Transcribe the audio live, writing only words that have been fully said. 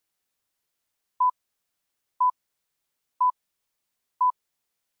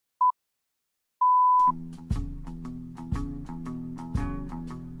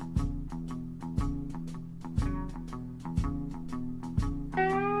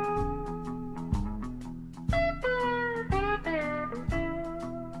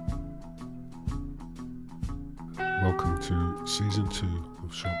to season 2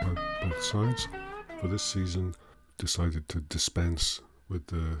 of Shot by Both Sides. For this season, decided to dispense with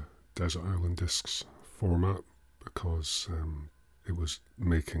the Desert Island Discs format because it was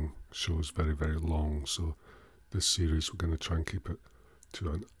making shows very, very long. So this series, we're going to try and keep it to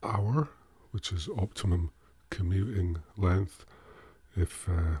an hour, which is optimum commuting length. If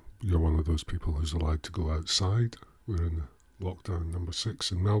you're one of those people who's allowed to go outside, we're in lockdown number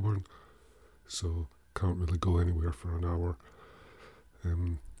 6 in Melbourne, so can't really go anywhere for an hour.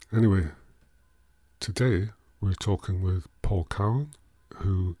 Anyway, today we're talking with Paul Cowan,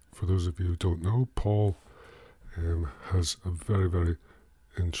 who, for those of you who don't know, Paul has a very, very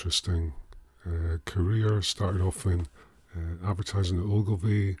interesting career. Started off in advertising at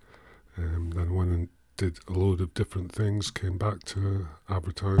Ogilvy, then went and did a load of different things, came back to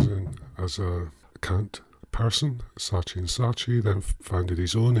advertising as a account person, Saatchi and Saatchi, then founded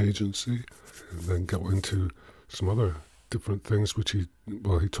his own agency, and then got into some other different things which he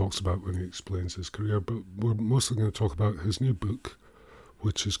talks about when he explains his career. But we're mostly going to talk about his new book,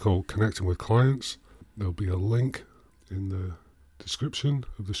 which is called Connecting with Clients. There'll be a link in the description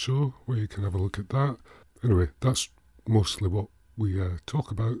of the show where you can have a look at that. Anyway, that's mostly what we talk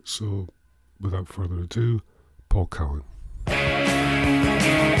about, so without further ado, Paul Cowan.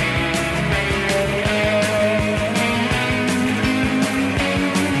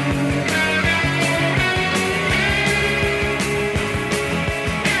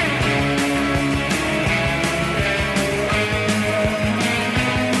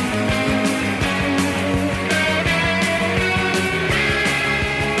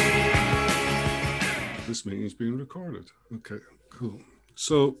 This meeting is being recorded. Okay, cool.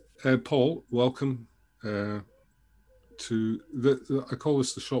 So, Paul, welcome to I call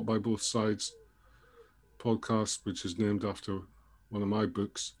this the Shot by Both Sides podcast, which is named after one of my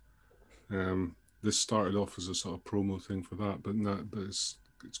books. This started off as a sort of promo thing for that, but it's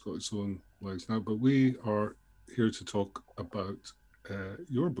got its own legs now. But we are here to talk about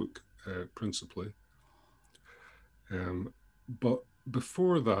your book, principally. But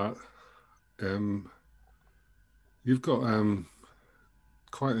before that, you've got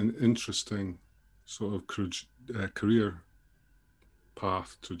quite an interesting sort of career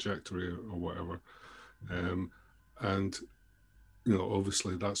path, trajectory, or whatever. And, you know,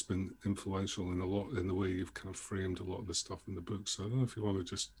 obviously that's been influential in the way you've kind of framed a lot of the stuff in the book. So I don't know if you want to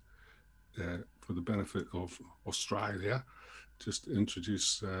just, for the benefit of Australia, just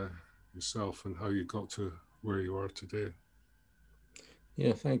introduce yourself and how you got to where you are today.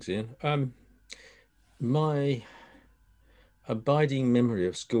 Yeah, thanks, Ian. My abiding memory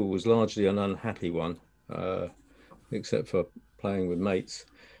of school was largely an unhappy one, except for playing with mates.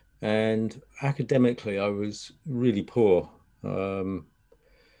 And academically, I was really poor. And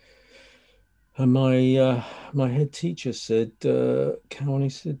my head teacher said, Cowan, he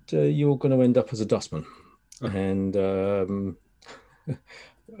said, you're going to end up as a dustman. And that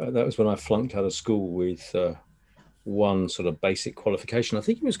was when I flunked out of school with one sort of basic qualification. I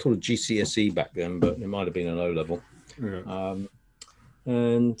think it was called a GCSE back then, but it might have been an O level. Yeah.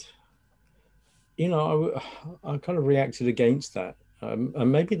 And, you know, I kind of reacted against that.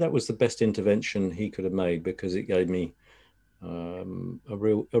 And maybe that was the best intervention he could have made, because it gave me a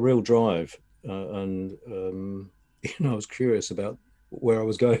real drive. And you know, I was curious about where I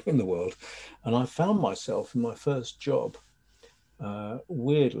was going in the world. And I found myself in my first job,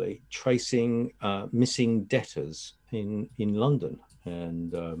 weirdly, tracing missing debtors in London.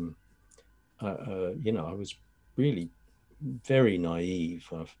 And, you know, I was really very naive.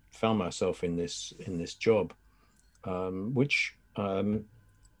 I found myself in this job, which, you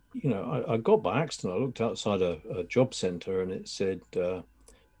know, I got by accident. I looked outside a job centre and it said,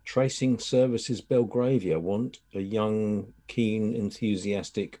 Tracing Services Belgravia want a young, keen,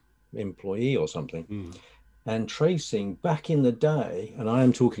 enthusiastic employee or something. Mm. And tracing back in the day, and I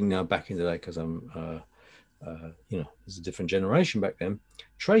am talking now back in the day because I'm, you know, there's a different generation back then.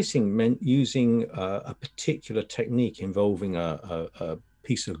 Tracing meant using a particular technique involving a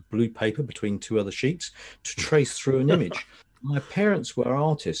piece of blue paper between two other sheets to trace through an image. My parents were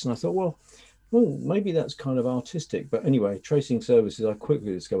artists, and I thought, well, maybe that's kind of artistic. But anyway, Tracing Services, I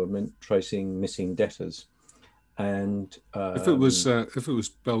quickly discovered, meant tracing missing debtors. And if it was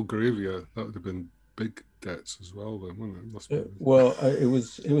Belgravia, that would have been big debts as well, then, wouldn't it? Well, it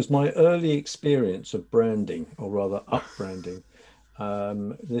was my early experience of branding, or rather up-branding.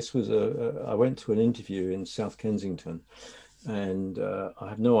 This was I went to an interview in South Kensington, and I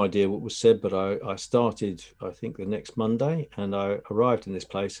have no idea what was said, but I started, I think, the next Monday, and I arrived in this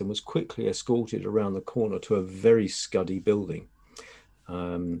place and was quickly escorted around the corner to a very scuddy building.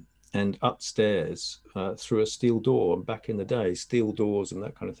 and upstairs through a steel door. And back in the day, steel doors and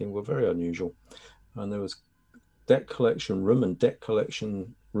that kind of thing were very unusual. And there was debt collection room and debt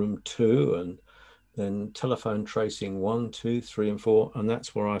collection room 2, and then telephone tracing 1, 2, 3, and 4. And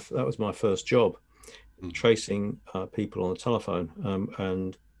that's where that was my first job, tracing people on the telephone.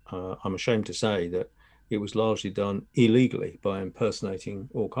 And I'm ashamed to say that it was largely done illegally by impersonating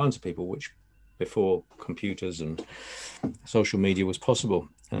all kinds of people, which before computers and social media was possible.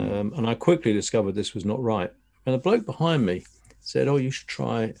 And I quickly discovered this was not right. And the bloke behind me said, "Oh, you should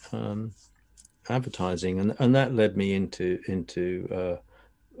try advertising," and that led me into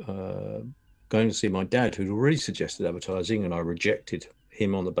going to see my dad, who'd already suggested advertising, and I rejected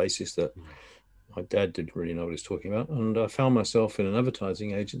him on the basis that my dad didn't really know what he was talking about. And I found myself in an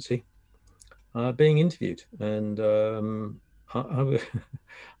advertising agency being interviewed, and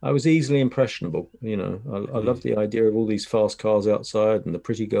I was easily impressionable. You know, I loved the idea of all these fast cars outside and the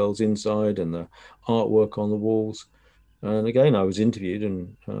pretty girls inside and the artwork on the walls. And again, I was interviewed,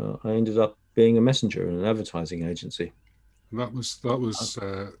 and I ended up being a messenger in an advertising agency. And that was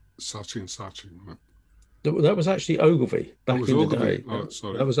Saatchi & Saatchi. That was actually Ogilvy back in Ogilvy. The day. Oh,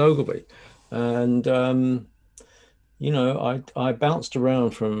 sorry. That was Ogilvy, and you know, I bounced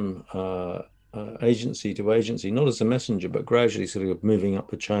around from agency to agency, not as a messenger, but gradually sort of moving up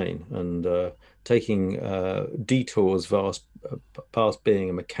the chain and taking detours past being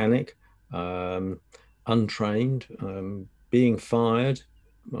a mechanic, untrained, being fired.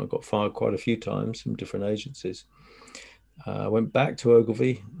 I got fired quite a few times from different agencies. I went back to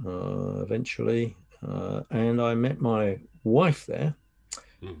Ogilvy eventually, and I met my wife there,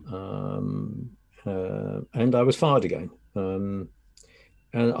 and I was fired again.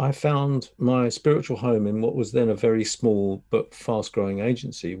 And I found my spiritual home in what was then a very small but fast-growing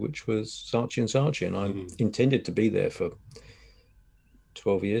agency, which was Saatchi & Saatchi, and I intended to be there for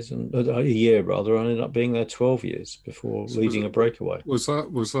 12 years, and a year rather. I ended up being there 12 years before leading a breakaway. Was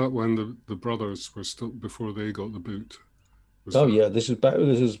that when the brothers were still, before they got the boot? Yeah, this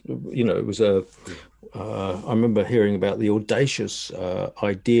is you know, it was I remember hearing about the audacious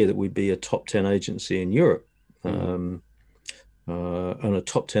idea that we'd be a top 10 agency in Europe, and a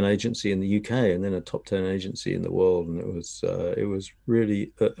top 10 agency in the UK, and then a top 10 agency in the world. And it was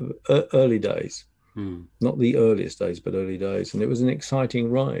really early days, not the earliest days, but early days. And it was an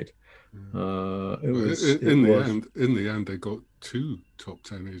exciting ride. In the end, they got 2 top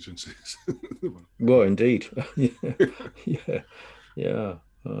 10 agencies. Well, indeed. Yeah.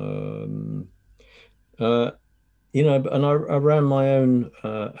 You know, and I ran my own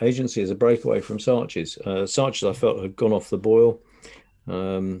agency as a breakaway from Saatchi's. Saatchi's, I felt, had gone off the boil,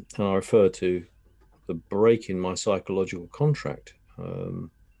 and I refer to the break in my psychological contract.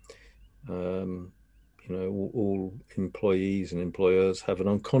 You know, all employees and employers have an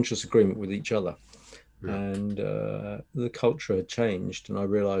unconscious agreement with each other, and the culture had changed, and I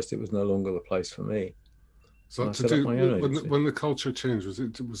realised it was no longer the place for me. So when the culture changed, was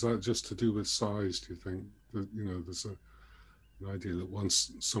that just to do with size? Do you think that, you know, there's an idea that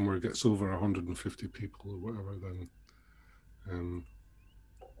once somewhere gets over 150 people or whatever,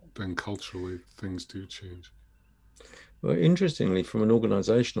 then culturally things do change? Well, interestingly, from an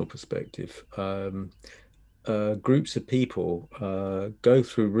organisational perspective, groups of people go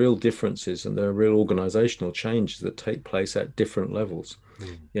through real differences, and there are real organisational changes that take place at different levels.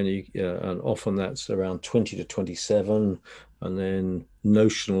 You know, and often that's around 20 to 27, and then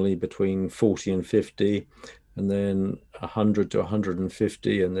notionally between 40 and 50, and then 100 to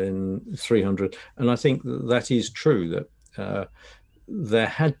 150, and then 300. And I think that is true, that there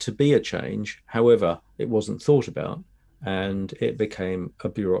had to be a change. However, it wasn't thought about, and it became a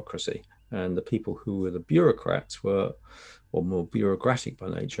bureaucracy. And the people who were the bureaucrats were, or more bureaucratic by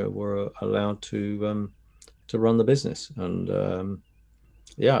nature, were allowed to run the business. And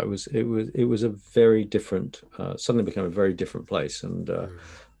yeah, it was a very different. Suddenly became a very different place, and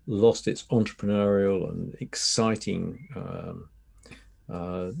lost its entrepreneurial and exciting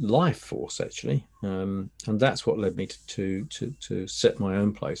life force, actually. And that's what led me to set my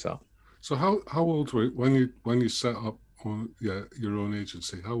own place up. So how old were you when you set up your own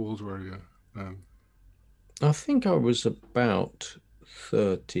agency? How old were you then? I think I was about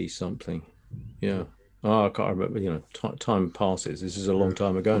 30 something. Yeah. Oh, I can't remember. You know, time passes. This is a long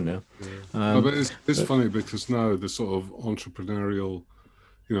time ago now. No, but it's funny because now the sort of entrepreneurial,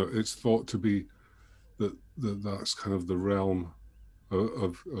 you know, it's thought to be that's kind of the realm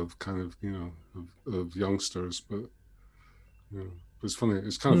of kind of, you know, of youngsters. But you know, it's funny.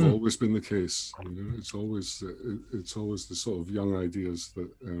 It's kind of always been the case. You know, it's always the sort of young ideas that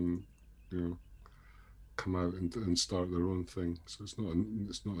you know, come out and start their own thing. So it's not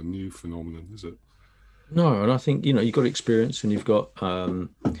a new phenomenon, is it? No, and I think you've got experience, and you've got a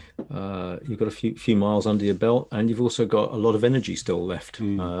few miles under your belt, and you've also got a lot of energy still left.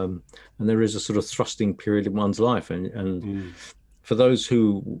 And there is a sort of thrusting period in one's life, and for those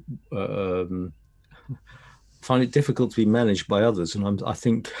who find it difficult to be managed by others, and I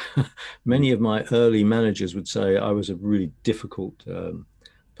think many of my early managers would say I was a really difficult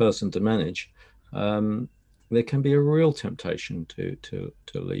person to manage. There can be a real temptation to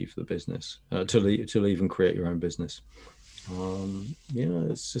leave the business, to leave and create your own business.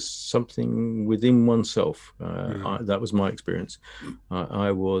 It's just something within oneself. That was my experience.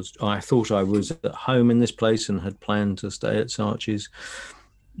 I thought I was at home in this place and had planned to stay at Saatchi's.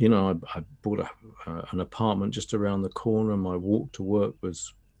 I bought an apartment just around the corner, and my walk to work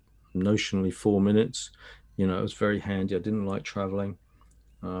was notionally 4 minutes. It was very handy. I didn't like traveling.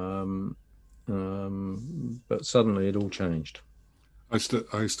 But suddenly it all changed. I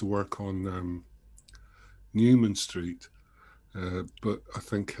used to work on Newman Street, but I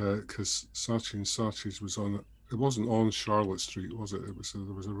think because Saatchi and Saatchi's was on, it wasn't on Charlotte Street, was it? There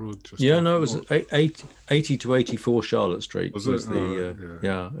was a road just. Yeah, no, it was 80 to 84 Charlotte Street. Was it?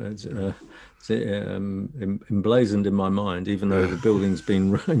 It's emblazoned in my mind, even though the building's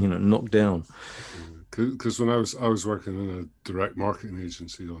been knocked down. Because when I was working in a direct marketing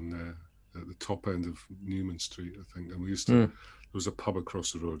agency on at the top end of Newman Street, I think, and we used to. There was a pub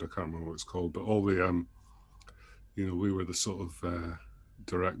across the road. I can't remember what it's called, but all the we were the sort of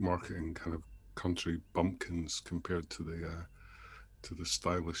direct marketing kind of country bumpkins compared to the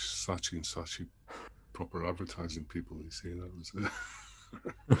stylish Saatchi and Saatchi proper advertising people. You see, that was it.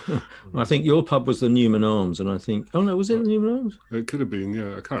 I think your pub was the Newman Arms, and I think, was it the Newman Arms? It could have been,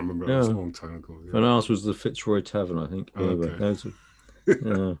 yeah. I can't remember. It was a long time ago. Yeah. And ours was the Fitzroy Tavern, I think. Okay.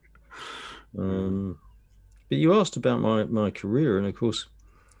 But you asked about my career, and of course,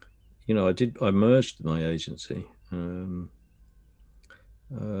 I merged my agency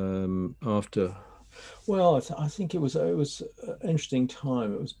after. Well, I think it was an interesting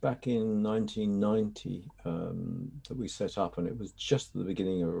time. It was back in 1990 that we set up, and it was just at the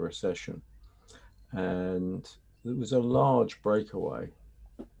beginning of a recession, and it was a large breakaway.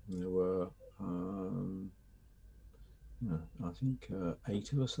 There were, I think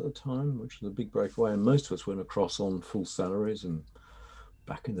 8 of us at the time, which was a big breakaway, and most of us went across on full salaries and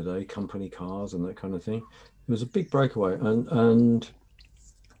back in the day, company cars and that kind of thing. It was a big breakaway, and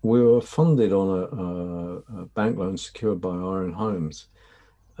we were funded on a bank loan secured by Iron Homes.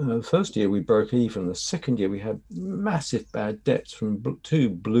 The first year we broke even. The second year we had massive bad debts from 2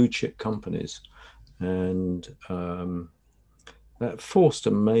 blue chip companies, and that forced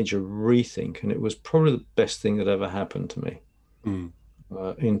a major rethink. And it was probably the best thing that ever happened to me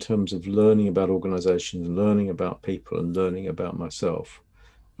in terms of learning about organizations, learning about people, and learning about myself.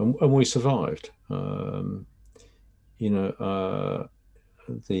 And we survived.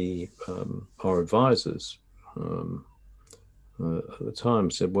 Our advisors at the time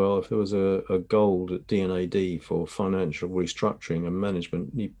said, well, if there was a gold at D&AD for financial restructuring and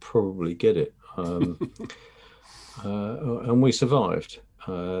management, you'd probably get it. And we survived.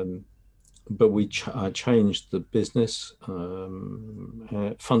 But I changed the business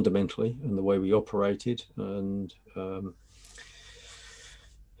fundamentally and the way we operated. And,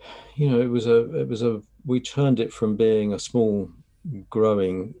 we turned it from being a small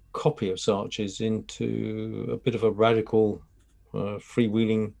growing copy of Saatchi's into a bit of a radical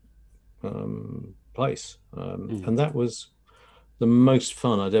freewheeling place. And that was the most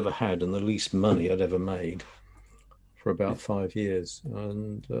fun I'd ever had and the least money I'd ever made for about 5 years.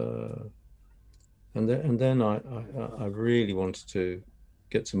 And then I really wanted to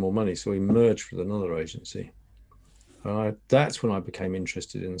get some more money. So we merged with another agency. That's when I became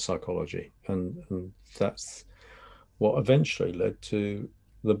interested in psychology. And that's what eventually led to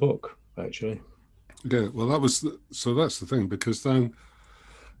the book, actually. Yeah, well, that's the thing, because then,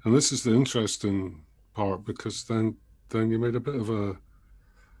 and this is the interesting part, because then you made a bit of a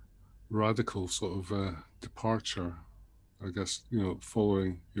radical sort of departure, I guess,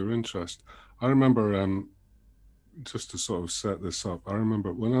 following your interest. I remember, just to sort of set this up, I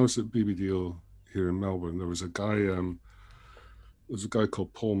remember when I was at BBDO here in Melbourne, there was a guy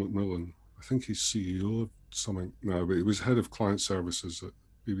called Paul McMillan. I think he's CEO of something now, but he was head of client services at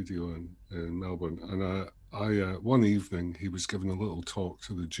BBDO in Melbourne. And I one evening he was giving a little talk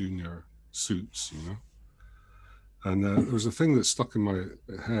to the junior suits, and there was a thing that stuck in my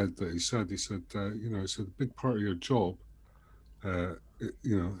head that he said. He said, a big part of your job, as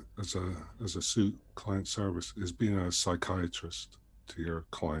a suit client service, is being a psychiatrist to your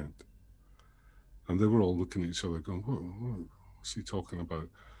client. and they were all looking at each other going, what's he talking about?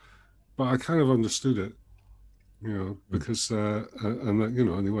 But I kind of understood it, because, and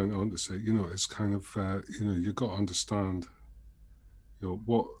and he went on to say, it's kind of, you've got to understand,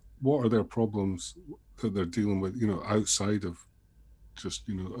 what are their problems that they're dealing with, outside of just,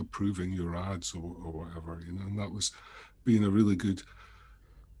 approving your ads or whatever, and that was being a really good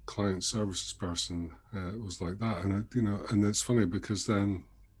client services person. It was like that. And, and it's funny because then,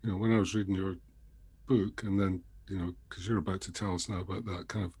 when I was reading your book, and then, because you're about to tell us now about that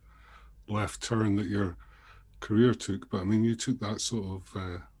kind of left turn that your career took, but I mean, you took that sort of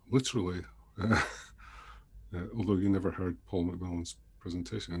literally, although you never heard Paul McMillan's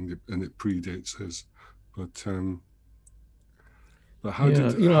presentation, and it predates his. But how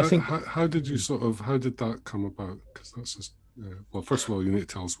how did you sort of, how did that come about? Because that's just, well, first of all, you need to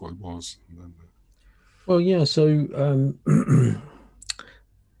tell us what it was. And then, well, yeah. So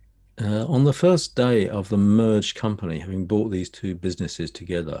on the first day of the merged company, having brought these two businesses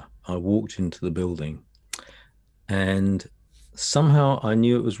together, I walked into the building, and somehow I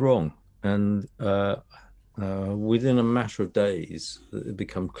knew it was wrong. And within a matter of days, it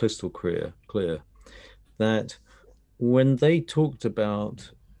became crystal clear that when they talked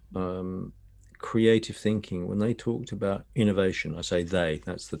about creative thinking, when they talked about innovation, I say they,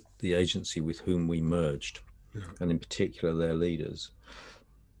 that's the agency with whom we merged, and in particular their leaders.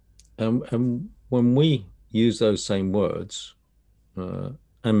 And when we use those same words and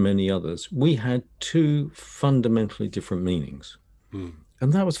many others, we had two fundamentally different meanings.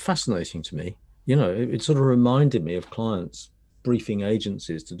 And that was fascinating to me. It sort of reminded me of clients briefing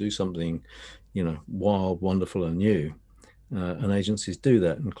agencies to do something, wild, wonderful, and new. And agencies do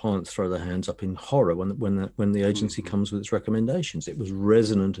that, and clients throw their hands up in horror when the agency comes with its recommendations. It was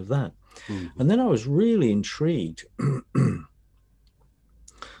resonant of that. And then I was really intrigued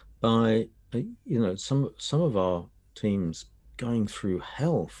by some of our teams going through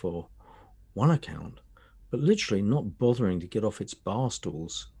hell for one account, but literally not bothering to get off its bar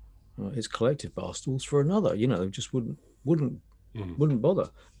stools, its collective bar stools, for another. They just wouldn't bother.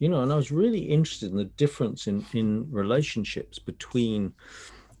 And I was really interested in the difference in relationships between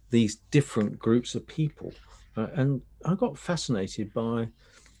these different groups of people, and I got fascinated by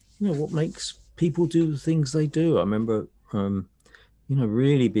what makes people do the things they do. I remember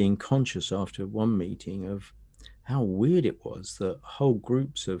really being conscious after one meeting of how weird it was that whole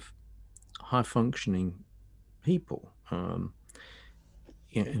groups of high functioning people,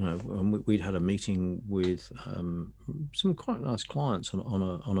 we'd had a meeting with some quite nice clients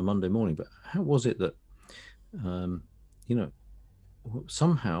on a Monday morning, but how was it that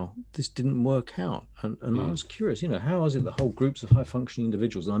somehow this didn't work out? And I was curious, how is it that whole groups of high functioning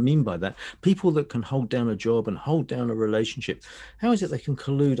individuals, and I mean by that people that can hold down a job and hold down a relationship, how is it they can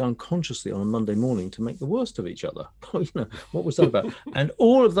collude unconsciously on a Monday morning to make the worst of each other? What was that about? And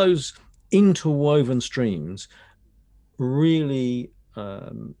all of those interwoven streams really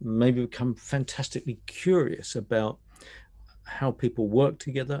made me become fantastically curious about how people work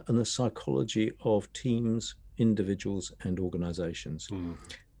together and the psychology of teams, individuals, and organizations.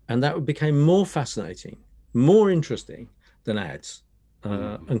 And that became more fascinating, more interesting than ads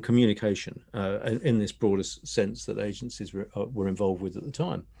and communication in this broader sense that agencies were involved with at the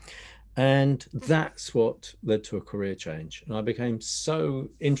time. And that's what led to a career change. And I became so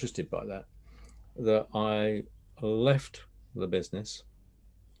interested by that I left the business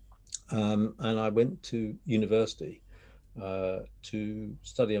and I went to university to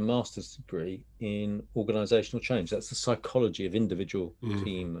study a master's degree in organizational change. That's the psychology of individual,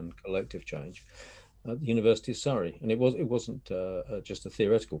 team, and collective change at the University of Surrey. And it wasn't just a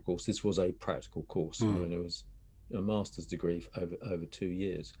theoretical course. This was a practical course. I mean, it was a master's degree over 2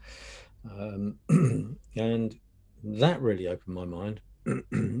 years, and that really opened my mind.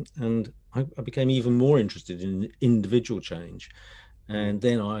 And I became even more interested in individual change. And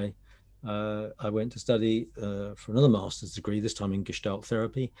then I went to study for another master's degree, this time in Gestalt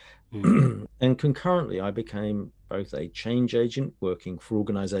therapy. And concurrently, I became both a change agent working for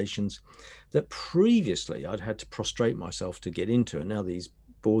organizations that previously I'd had to prostrate myself to get into. And now these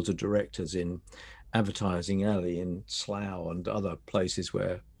boards of directors in Advertising Alley, in Slough, and other places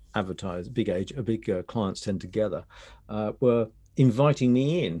where big clients tend to gather, were inviting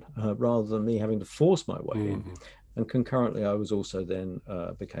me in rather than me having to force my way in. And concurrently, I was also then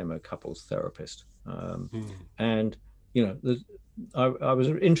became a couples therapist. And, I was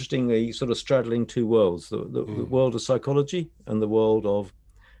interestingly sort of straddling two worlds, the world of psychology and the world of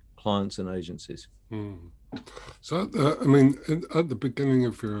clients and agencies. So, I mean, at the beginning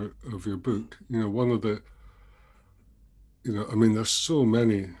of your book, one of the I mean, there's so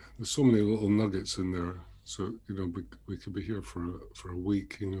many little nuggets in there. So, we could be here for a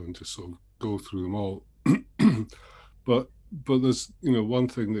week, and just sort of go through them all. but there's, one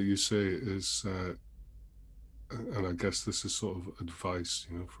thing that you say is, and I guess this is sort of advice,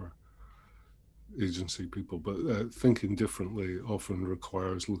 for agency people, but thinking differently often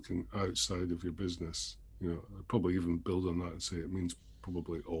requires looking outside of your business. I'd probably even build on that and say it means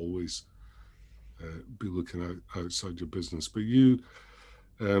probably always be looking outside your business. But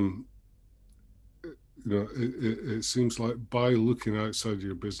um, it seems like by looking outside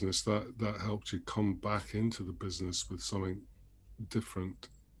your business, that helped you come back into the business with something different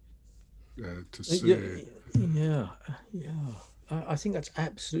to say. Yeah, yeah. I think that's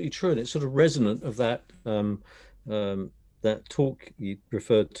absolutely true, and it's sort of resonant of that talk you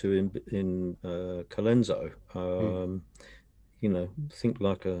referred to in Colenso. Mm, Think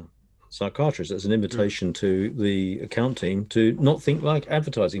like a psychiatrist. That's an yeah. invitation to the account team to not think like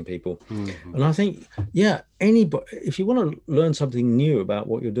advertising people. Mm-hmm. And I think, yeah, anybody, if you want to learn something new about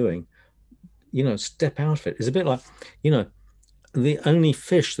what you're doing, step out of it. It's a bit like, you know, the only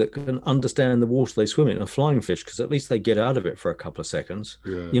fish that can understand the water they swim in are flying fish, because at least they get out of it for a couple of seconds.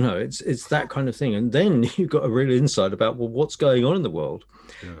 Yeah. It's that kind of thing. And then you've got a real insight about, well, what's going on in the world.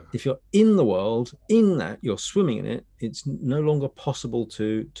 Yeah. If you're in the world, in that you're swimming in it, it's no longer possible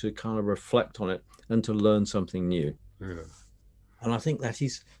to kind of reflect on it and to learn something new. Yeah. And I think that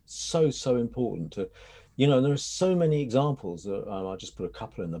is so important to, and there are so many examples that I just put a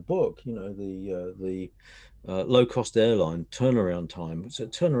couple in the book. The low cost airline turnaround time. So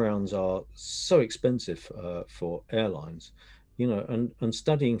turnarounds are so expensive for airlines, and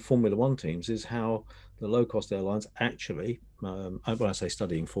studying Formula One teams is how the low cost airlines actually, when I say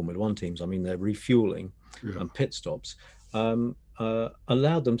studying Formula One teams, I mean their refueling Yeah. and pit stops,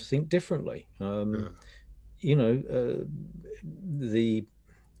 allowed them to think differently. Yeah. The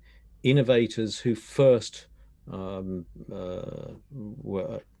innovators who first were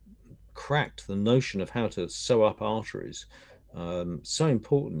cracked the notion of how to sew up arteries, so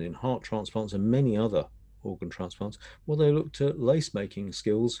important in heart transplants and many other organ transplants. Well, they looked at lace making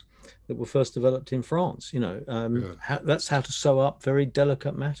skills that were first developed in France. Yeah. That's how to sew up very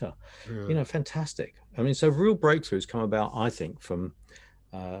delicate matter. Yeah. Fantastic. I mean, so real breakthroughs come about, I think, from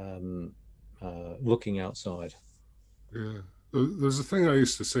looking outside. Yeah. There's a thing I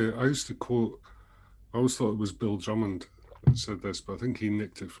used to say. I used to quote. I always thought it was Bill Drummond that said this, but I think he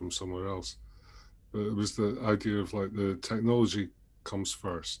nicked it from somewhere else. But it was the idea of like the technology comes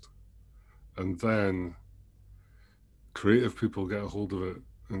first, and then creative people get a hold of it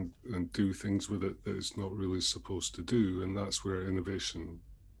and do things with it that it's not really supposed to do, and that's where innovation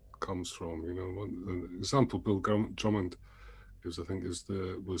comes from. One an example Bill Drummond gives, I think,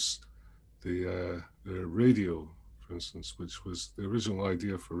 was the radio, for instance, which was the original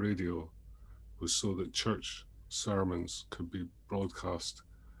idea for radio, was so that church sermons could be broadcast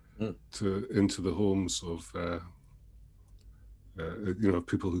Mm. into the homes of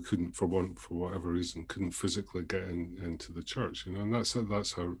people who couldn't, for whatever reason, couldn't physically get into the church, and that's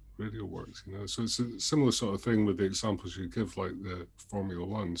how radio works. So it's a similar sort of thing with the examples you give, like the Formula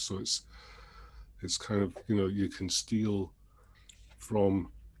One. So it's kind of, you can steal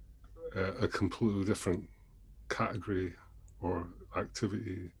from a completely different category or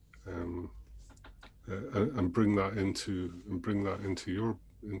activity, and bring that into your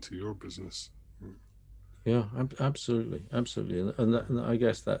business. Yeah, absolutely, and I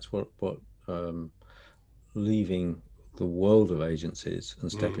guess that's what leaving the world of agencies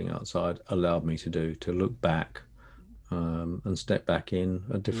and stepping outside allowed me to do, to look back and step back in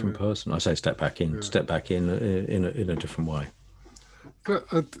a different person. I say step back in in a different way. But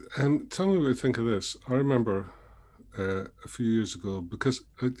tell me what you think of this. I remember a few years ago, because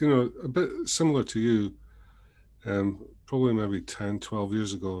a bit similar to you, probably maybe 10, 12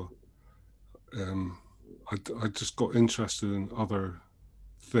 years ago, I just got interested in other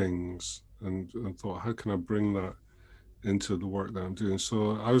things and thought, how can I bring that into the work that I'm doing?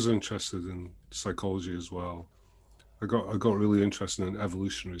 So I was interested in psychology as well. I got really interested in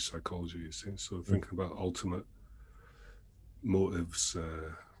evolutionary psychology, you see. So thinking about ultimate motives,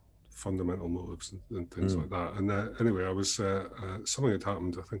 fundamental motives, and things like that. And anyway, I was something had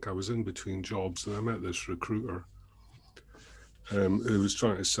happened. I think I was in between jobs, and I met this recruiter who was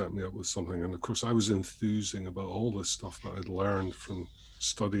trying to set me up with something. And of course, I was enthusing about all this stuff that I'd learned from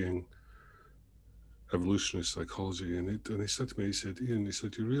studying evolutionary psychology. And he said to me, he said, Ian,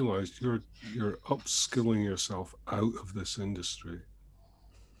 you realize you're upskilling yourself out of this industry,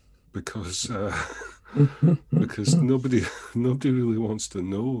 because because nobody really wants to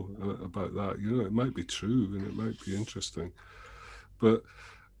know about that. You know, it might be true and it might be interesting, but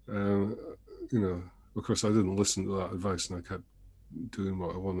you know, of course, I didn't listen to that advice, and I kept doing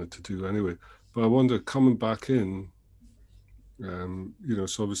what I wanted to do anyway. But I wonder, coming back in, you know,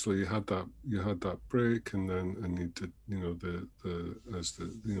 so obviously you had that break, and you did, you know, the as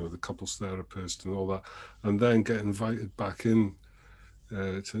the you know the couples therapist and all that, and then get invited back in.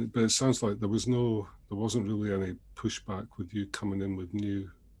 But it sounds like there wasn't really any pushback with you coming in with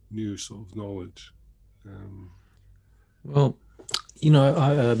new sort of knowledge. Well, you know,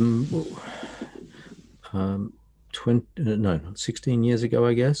 I 16 years ago,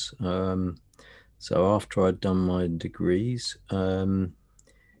 I guess. So after I'd done my degrees, I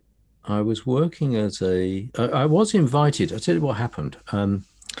was working as I was invited. I'll tell you what happened.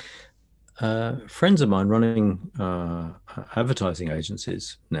 Friends of mine running advertising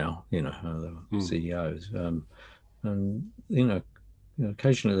agencies now, you know, CEOs, and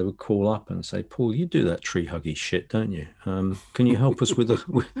occasionally they would call up and say, "Paul, you do that tree huggy shit, don't you? Can you help us with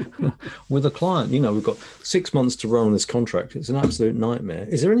with a client? You know, we've got 6 months to run on this contract. It's an absolute nightmare.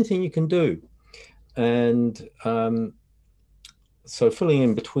 Is there anything you can do?" And so filling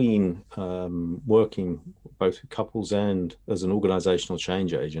in between working both with couples and as an organizational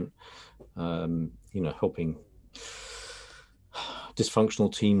change agent, you know, helping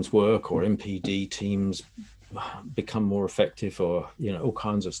dysfunctional teams work or MPD teams become more effective, or, you know, all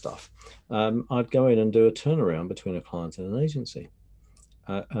kinds of stuff. I'd go in and do a turnaround between a client and an agency.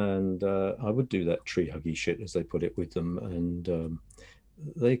 And I would do that tree huggy shit, as they put it, with them. And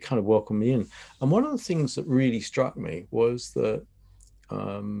they kind of welcomed me in. And one of the things that really struck me was that,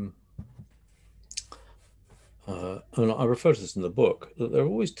 and I refer to this in the book, that there are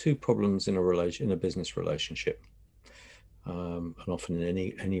always two problems in a business relationship. And often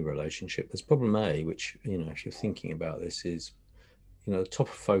in any relationship, there's problem A, which, you know, if you're thinking about this, is, you know, the top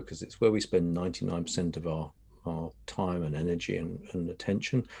of focus. It's where we spend 99% of our time and energy and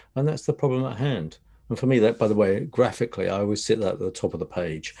attention, and that's the problem at hand. And for me, that, by the way, graphically, I always sit that at the top of the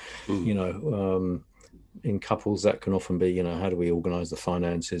page. You know, in couples, that can often be, you know, how do we organize the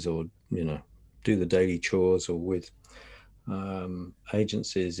finances, or, you know, do the daily chores, or with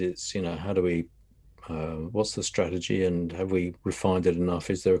agencies, it's, you know, how do we what's the strategy, and have we refined it enough?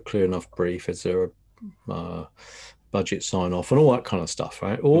 Is there a clear enough brief? Is there a budget sign off, and all that kind of stuff,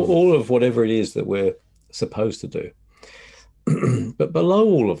 right? All of whatever it is that we're supposed to do. But below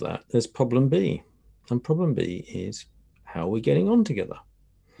all of that, there's problem B. And problem B is, how are we getting on together?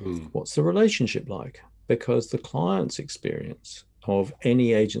 What's the relationship like? Because the client's experience of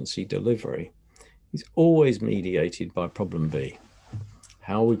any agency delivery is always mediated by problem B.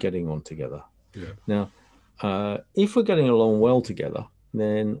 How are we getting on together? Yeah. Now, if we're getting along well together,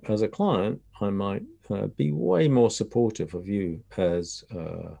 then as a client, I might be way more supportive of you as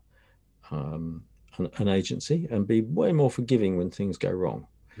an agency, and be way more forgiving when things go wrong.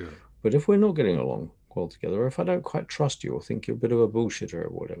 Yeah. But if we're not getting along well together, or if I don't quite trust you, or think you're a bit of a bullshitter or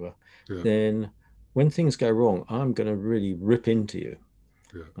whatever, then when things go wrong, I'm going to really rip into you.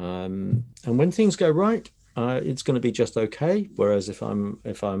 Yeah. And when things go right, it's going to be just okay. Whereas if I'm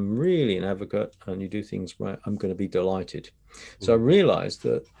really an advocate and you do things right, I'm going to be delighted. So I realized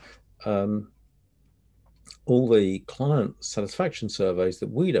that all the client satisfaction surveys that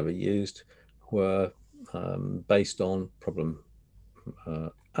we'd ever used were based on problem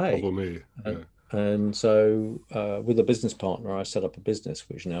A. Problem A. And so with a business partner, I set up a business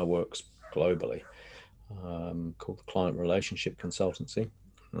which now works globally, called the Client Relationship Consultancy.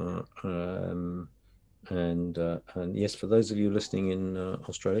 And yes, for those of you listening in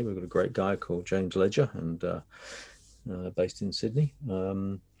Australia, we've got a great guy called James Ledger, and based in Sydney.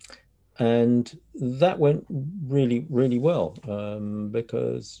 And that went really, really well,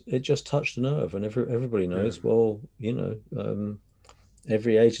 because it just touched a nerve. And everybody knows, well, you know,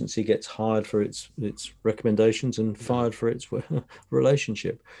 every agency gets hired for its recommendations and fired for its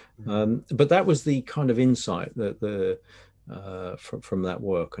relationship. But that was the kind of insight that from that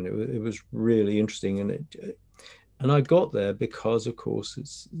work, and it was really interesting. And I got there because, of course,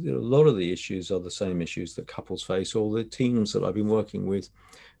 it's, you know, a lot of the issues are the same issues that couples face. All the teams that I've been working with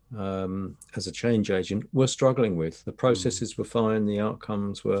as a change agent were struggling with. The processes were fine, the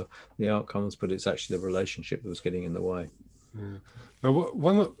outcomes were the outcomes, but it's actually the relationship that was getting in the way. Yeah.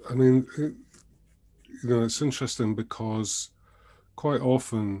 Now, I mean, you know, it's interesting because quite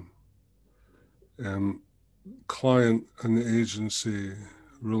often client and agency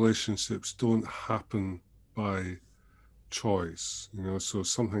relationships don't happen by choice, you know. So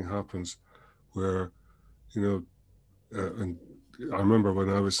something happens where, you know, and I remember when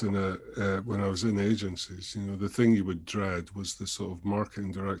I was in agencies, the thing you would dread was the sort of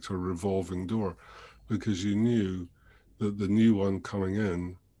marketing director revolving door, because you knew that the new one coming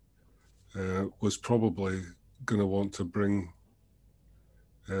in was probably going to want to bring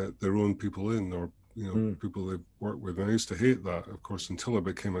their own people in, or people they've worked with. And I used to hate that, of course, until I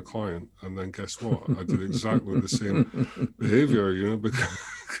became a client. And then guess what? I did exactly the same behavior,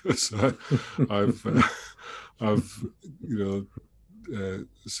 because I've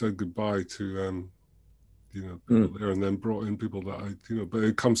said goodbye to people there, and then brought in people that but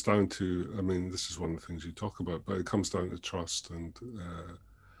it comes down to, I mean, this is one of the things you talk about, but it comes down to trust and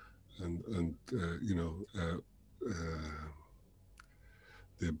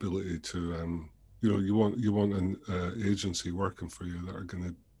the ability to you want an agency working for you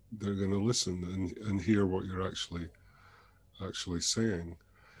that they're gonna listen and hear what you're actually saying,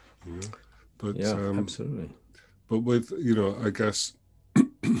 but yeah, absolutely. But with I guess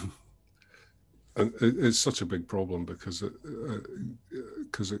and it's such a big problem because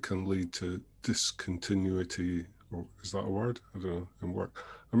it can lead to discontinuity, or is that a word? I don't know, in work.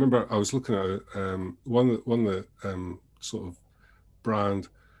 I remember I was looking at one of the sort of brand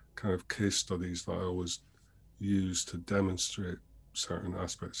kind of case studies that I always use to demonstrate certain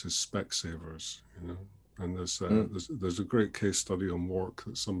aspects is Specsavers, and there's a great case study on work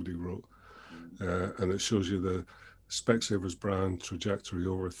that somebody wrote, and it shows you the Specsavers brand trajectory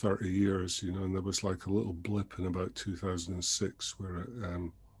over 30 years, and there was like a little blip in about 2006 where it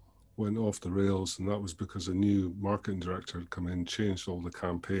went off the rails, and that was because a new marketing director had come in, changed all the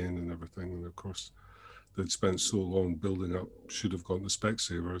campaign and everything, and of course they'd spent so long building up, should have gone to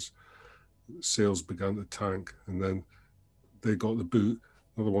Specsavers. Sales began to tank, and then they got the boot.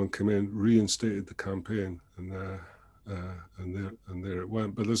 Another one came in, reinstated the campaign, and there it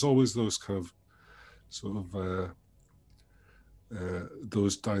went. But there's always those kind of sort of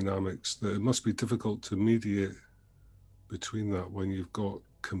those dynamics that it must be difficult to mediate between that when you've got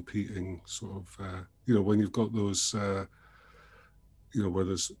competing sort of when you've got those where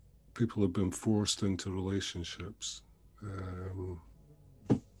there's people have been forced into relationships.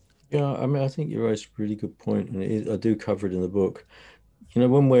 Yeah, I mean, I think you raised a really good point, and I do cover it in the book.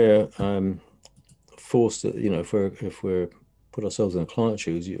 When we're forced to, if we're put ourselves in the client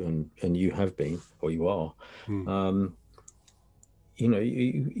shoes, and you have been, or you are,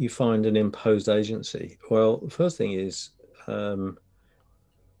 you find an imposed agency. Well, the first thing is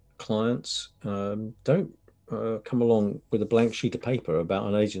clients don't come along with a blank sheet of paper about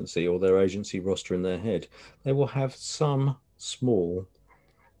an agency or their agency roster in their head. They will have some small,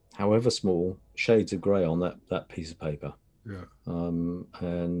 however small, shades of grey on that piece of paper. Yeah.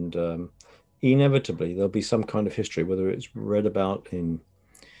 And inevitably there'll be some kind of history, whether it's read about in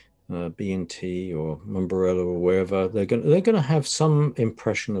B&T or Umbrella or wherever. They're going to have some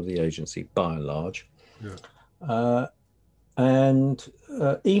impression of the agency by and large. Yeah. And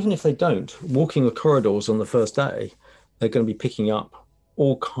even if they don't, walking the corridors on the first day, they're going to be picking up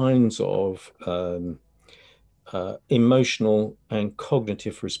all kinds of emotional and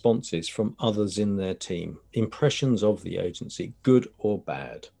cognitive responses from others in their team, impressions of the agency, good or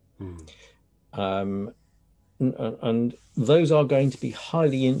bad. And those are going to be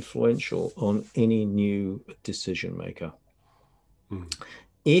highly influential on any new decision maker.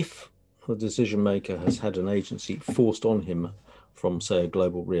 If the decision maker has had an agency forced on him from, say, a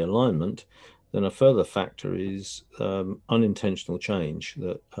global realignment, then a further factor is unintentional change.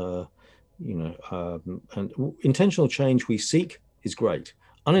 That and intentional change we seek is great.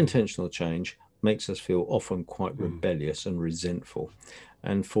 Unintentional change makes us feel often quite rebellious and resentful.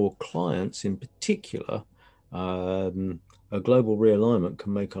 And for clients in particular, a global realignment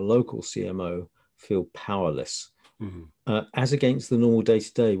can make a local CMO feel powerless, as against the normal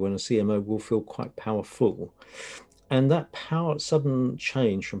day-to-day when a CMO will feel quite powerful. And that sudden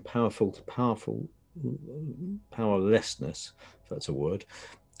change from powerful to powerlessness, if that's a word,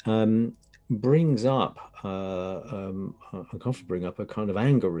 brings up, can bring up a kind of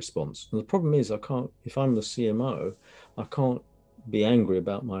anger response. And the problem is, if I'm the CMO, I can't be angry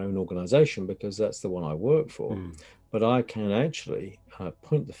about my own organization because that's the one I work for. But I can actually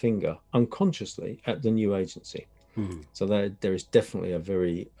point the finger unconsciously at the new agency. So there is definitely a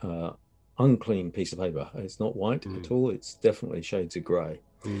very unclean piece of paper. It's not white at all. It's definitely shades of gray.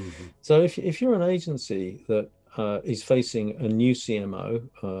 So if you're an agency that is facing a new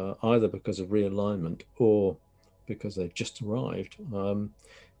CMO, either because of realignment or because they've just arrived,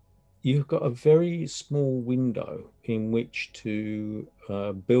 you've got a very small window in which to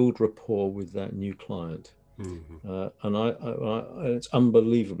build rapport with that new client. And it's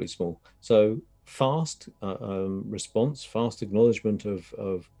unbelievably small. So fast response, fast acknowledgement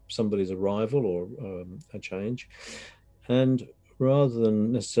of somebody's arrival or a change. And rather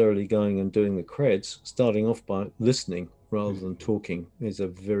than necessarily going and doing the creds, starting off by listening rather than talking is a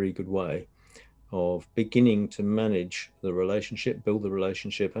very good way of beginning to manage the relationship, build the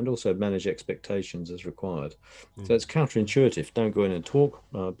relationship, and also manage expectations as required. So it's counterintuitive. Don't go in and talk.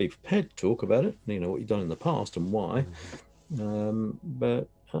 Be prepared to talk about it. You know what you've done in the past and why. But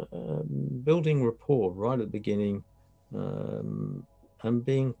building rapport right at the beginning, and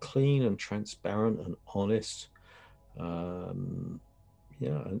being clean and transparent and honest. Yeah,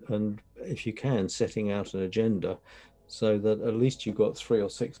 and if you can, setting out an agenda so that at least you've got 3 or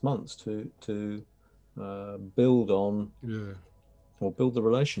 6 months to build on, or build the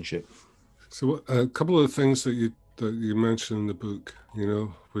relationship. So a couple of things that you mentioned in the book, you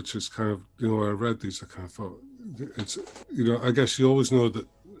know, which is kind of, you know, when I read these, I kind of thought, it's, you know, I guess you always know that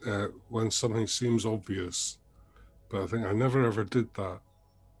when something seems obvious, but I think I never ever did that.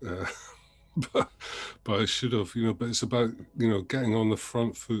 But I should have, you know. But it's about, you know, getting on the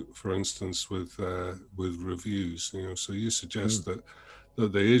front foot, for instance, with reviews. You know, so you suggest that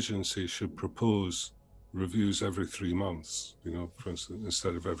the agency should propose reviews every 3 months. You know, for instance,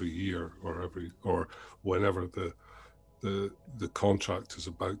 instead of every year or whenever the contract is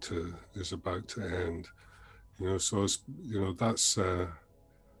about to end. You know, so it's, you know, that's.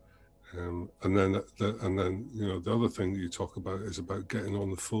 And then you know, the other thing that you talk about is about getting on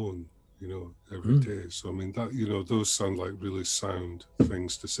the phone, you know, every day. So I mean, that, you know, those sound like really sound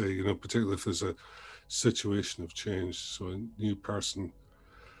things to say, you know, particularly if there's a situation of change. So a new person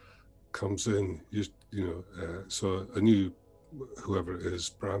comes in, you know, so a new, whoever it is,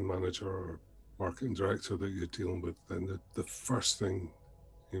 brand manager or marketing director that you're dealing with, then the first thing,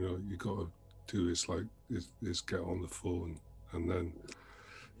 you know, you got to do is get on the phone, and then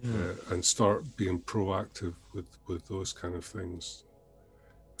and start being proactive with those kind of things.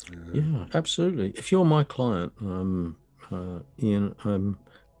 Yeah, absolutely. If you're my client, Ian,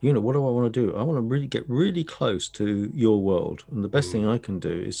 you know, what do I want to do? I want to really get really close to your world. And the best thing I can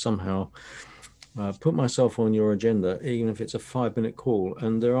do is somehow put myself on your agenda, even if it's a 5-minute call.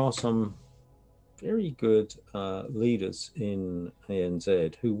 And there are some very good leaders in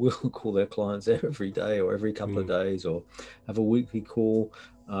ANZ who will call their clients every day or every couple of days, or have a weekly call.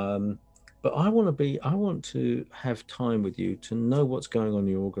 But I want to have time with you to know what's going on in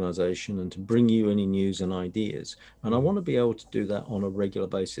your organization and to bring you any news and ideas. And I want to be able to do that on a regular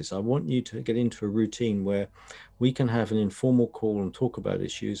basis. I want you to get into a routine where we can have an informal call and talk about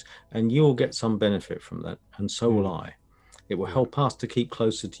issues, and you'll get some benefit from that. And so will I. It will help us to keep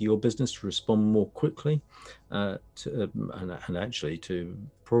closer to your business, to respond more quickly, and actually to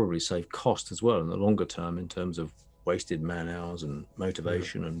probably save cost as well in the longer term in terms of wasted man hours and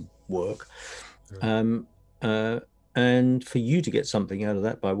motivation and work. And for you to get something out of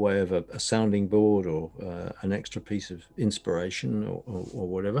that by way of a sounding board or an extra piece of inspiration or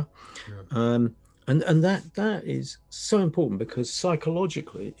whatever. And that is so important, because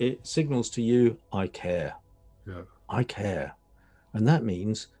psychologically it signals to you, I care. I care. And that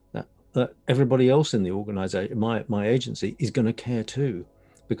means that everybody else in the organization, my agency, is going to care too,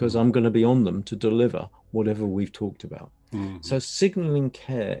 because I'm going to be on them to deliver whatever we've talked about. So signaling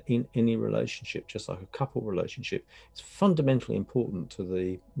care in any relationship, just like a couple relationship, is fundamentally important to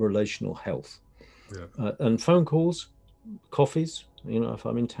the relational health. And phone calls, coffees, you know, if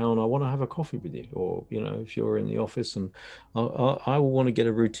I'm in town, I want to have a coffee with you, or, you know, if you're in the office, and I will want to get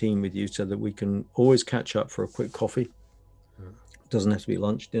a routine with you so that we can always catch up for a quick coffee. It doesn't have to be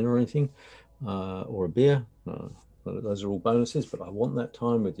lunch, dinner, or anything, or a beer. Those are all bonuses, but I want that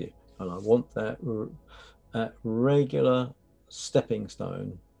time with you, and I want that regular stepping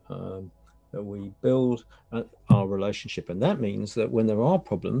stone that we build our relationship. And that means that when there are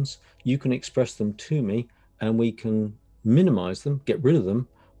problems, you can express them to me, and we can minimize them, get rid of them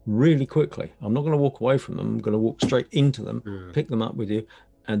really quickly. I'm not going to walk away from them. I'm going to walk straight into them, pick them up with you,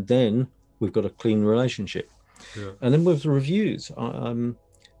 and then we've got a clean relationship. And then with the reviews,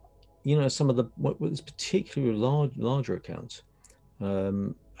 you know, some of the what's particularly larger accounts,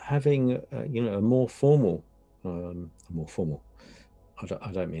 having you know, a more formal. I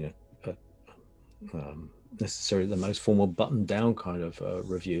don't mean necessarily the most formal button-down kind of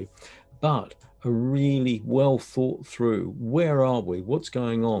review, but a really well thought through, where are we, what's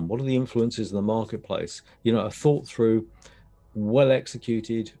going on, what are the influences in the marketplace, you know, a thought through, well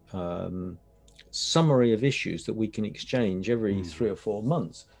executed summary of issues that we can exchange every 3 or 4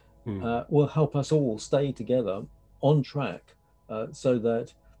 months will help us all stay together on track, so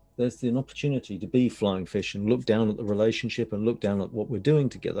that there's an opportunity to be flying fish and look down at the relationship and look down at what we're doing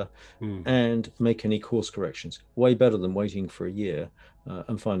together and make any course corrections. Way better than waiting for a year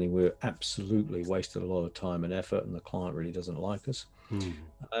and finding we're absolutely wasted a lot of time and effort and the client really doesn't like us.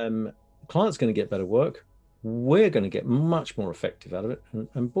 Client's going to get better work. We're going to get much more effective out of it.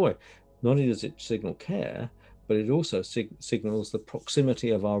 And boy, not only does it signal care, but it also signals the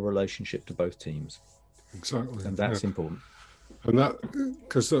proximity of our relationship to both teams. Exactly. And that's important. And that,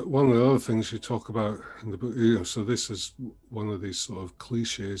 because one of the other things you talk about in the book, you know, so this is one of these sort of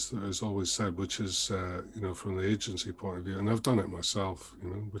cliches that is always said, which is, you know, from the agency point of view, and I've done it myself, you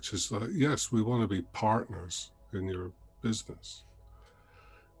know, which is that, yes, we want to be partners in your business.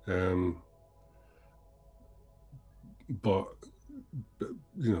 But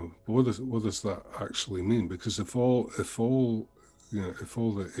you know, what does that actually mean? Because if all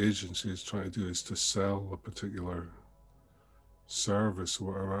the agency is trying to do is to sell a particular service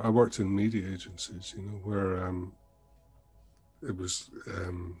or whatever. I worked in media agencies, you know, where it was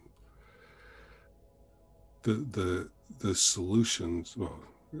the solutions. Well,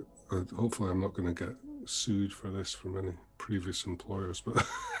 hopefully I'm not going to get sued for this from any previous employers, but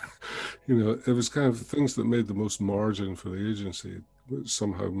you know, it was kind of things that made the most margin for the agency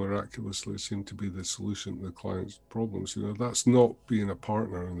somehow miraculously seemed to be the solution to the client's problems. You know, that's not being a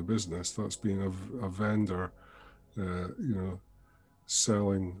partner in the business, that's being a vendor, you know,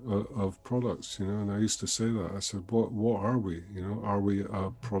 selling of products, you know. And I used to say that, I said, what are we, you know? Are we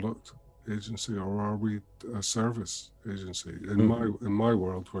a product agency or are we a service agency? In my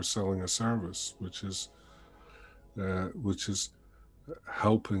world, we're selling a service, which is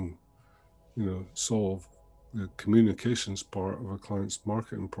helping, you know, solve the communications part of a client's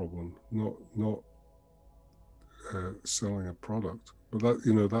marketing problem, not selling a product. But that,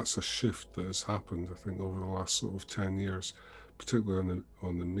 you know, that's a shift that has happened, I think, over the last sort of 10 years, particularly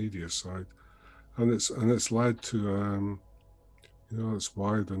on the media side, and it's led to you know, that's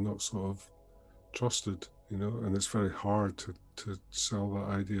why they're not sort of trusted, you know, and it's very hard to sell that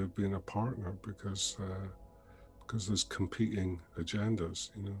idea of being a partner because there's competing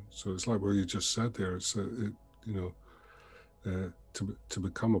agendas, you know. So it's like what you just said there. It's you know, to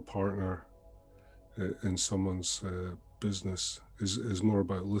become a partner in someone's business is more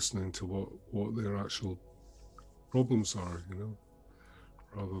about listening to what their actual problems are, you know,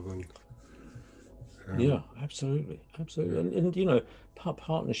 rather than yeah, absolutely. Yeah. And you know,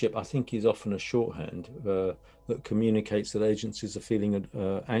 partnership, I think, is often a shorthand that communicates that agencies are feeling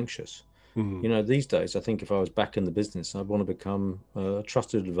anxious. You know, these days, I think if I was back in the business, I'd want to become a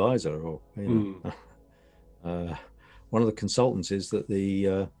trusted advisor, or you know, one of the consultancies that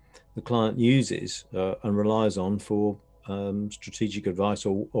the client uses and relies on for strategic advice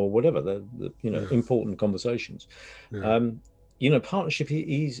or whatever the you know, important conversations. You know, partnership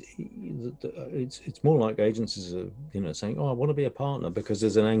is it's more like agencies are, you know, saying, oh, I want to be a partner, because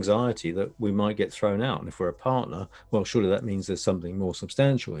there's an anxiety that we might get thrown out. And if we're a partner, well, surely that means there's something more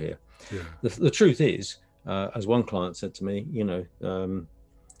substantial here. The truth is, as one client said to me, you know,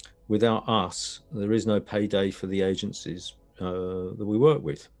 without us, there is no payday for the agencies that we work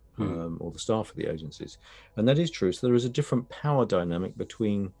with, or the staff of the agencies. And that is true. So there is a different power dynamic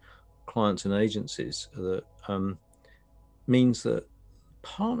between clients and agencies that means that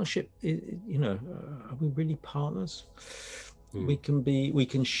partnership is, you know, are we really partners? We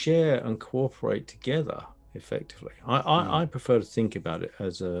can share and cooperate together effectively. I prefer to think about it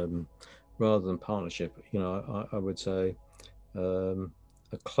as rather than partnership. You know, I would say a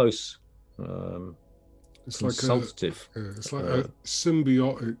close it's consultative. It's like a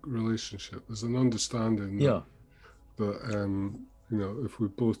symbiotic relationship. There's an understanding that, you know, if we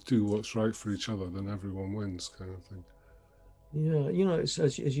both do what's right for each other, then everyone wins, kind of thing. Yeah, you know, it's,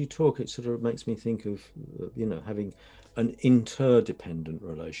 as you talk, it sort of makes me think of, you know, having an interdependent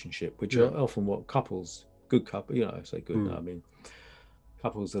relationship, which are often what couples, good couple, you know, I say good, no, I mean,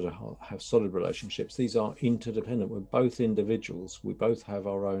 couples that have solid relationships, these are interdependent. We're both individuals. We both have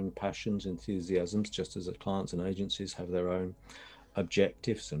our own passions, enthusiasms, just as the clients and agencies have their own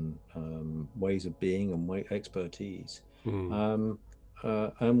objectives and ways of being and expertise. And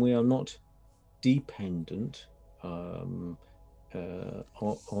we are not dependent on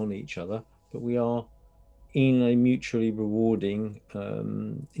each other, but we are in a mutually rewarding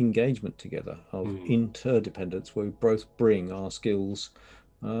engagement together of interdependence, where we both bring our skills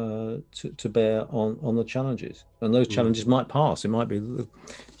to bear on the challenges, and those challenges might pass. It might be,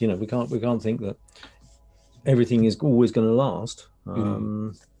 you know, we can't think that everything is always going to last.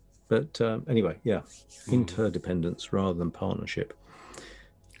 But anyway, interdependence rather than partnership.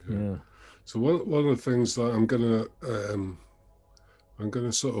 Yeah. So one of the things that I'm going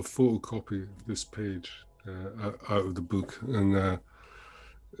to sort of photocopy this page out of the book and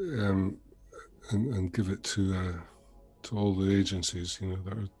give it to all the agencies, you know,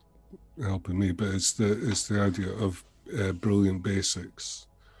 that are helping me. But it's the idea of brilliant basics,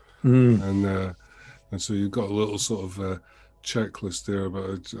 and so you've got a little sort of checklist there.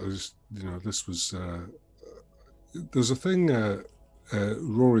 But I just, you know, this was there's a thing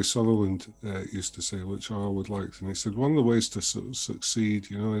Rory Sutherland used to say, which I would like, and he said one of the ways to succeed,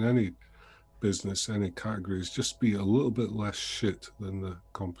 you know, in any business, any category, is just be a little bit less shit than the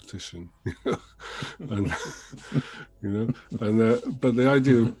competition. And you know, and but the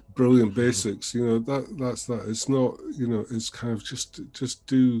idea of brilliant basics, you know, that's that. It's not, you know, it's kind of just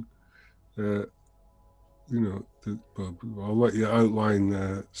do, you know. I'll let you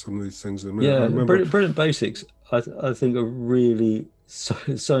outline some of these things in a minute. Yeah, I remember, brilliant basics. I think are really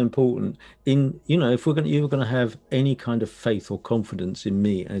so important. In you know, if you're going to have any kind of faith or confidence in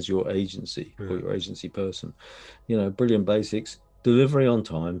me as your agency or your agency person, you know, brilliant basics, delivery on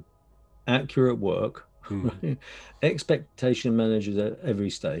time, accurate work, expectation managers at every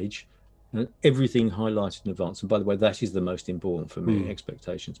stage, and everything highlighted in advance. And by the way, that is the most important for me,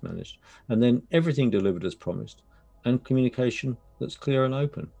 expectations managed. And then everything delivered as promised, and communication that's clear and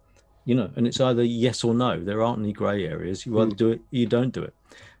open. You know, and it's either yes or no. There aren't any gray areas. You either do it, you don't do it.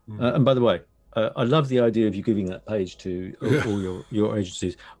 And by the way, I love the idea of you giving that page to all your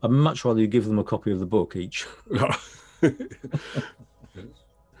agencies. I'd much rather you give them a copy of the book each.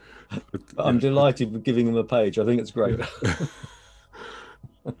 I'm delighted with giving them a page. I think it's great.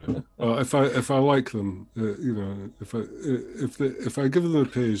 Well, if I like them, you know, if I give them a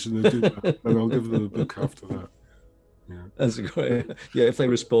page and they do that, then I'll give them a book after that. Yeah, that's great. Yeah, if they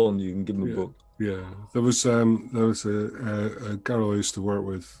respond, you can give them a book. Yeah, there was a girl I used to work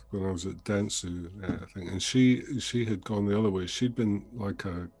with when I was at Dentsu, I think, and she had gone the other way. She'd been like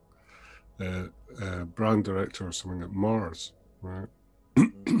a brand director or something at Mars, right?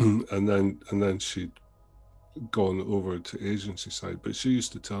 and then she'd gone over to agency side. But she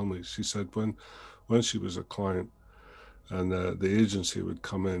used to tell me, she said when she was a client and the agency would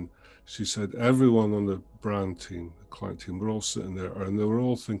come in, she said everyone on the brand team, the client team, were all sitting there and they were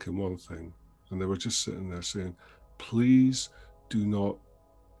all thinking one thing, and they were just sitting there saying, please do not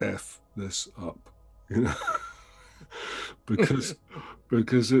F this up, you know. because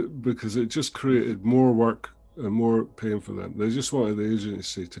it just created more work and more pain for them. They just wanted the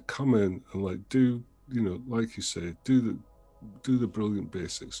agency to come in and like do, you know, like you say, do the brilliant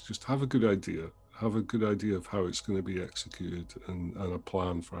basics. Just have a good idea of how it's going to be executed and a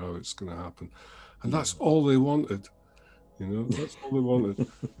plan for how it's going to happen. And that's all they wanted, you know, that's all they wanted.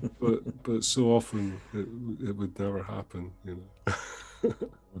 but so often it would never happen, you know.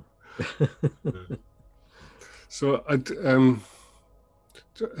 So I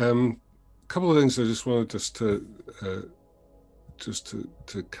couple of things I just wanted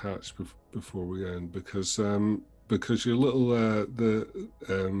to catch before we end, because your little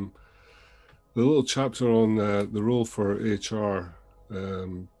the little chapter on the role for HR,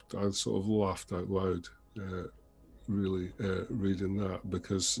 I sort of laughed out loud really reading that,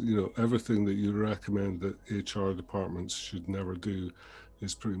 because, you know, everything that you recommend that HR departments should never do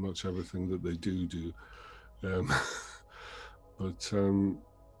is pretty much everything that they do. But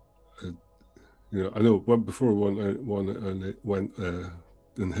you know, I know before one went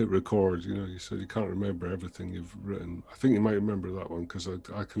and hit record, you know, you said you can't remember everything you've written. I think you might remember that one, because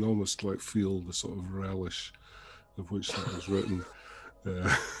I can almost like feel the sort of relish of which that was written.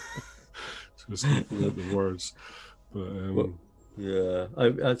 Just looking at the words. But well, yeah,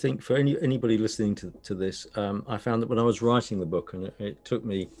 I think for anybody listening to this, I found that when I was writing the book, and it took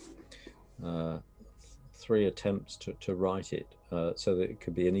me 3 attempts to write it, so that it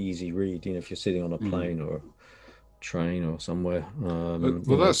could be an easy read, you know, if you're sitting on a plane or a train or somewhere.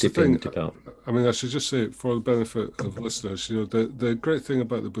 Well, that's the thing. I mean, I should just say, for the benefit of listeners, you know, the great thing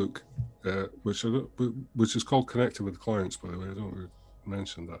about the book, which is called Connecting with Clients, by the way, I don't really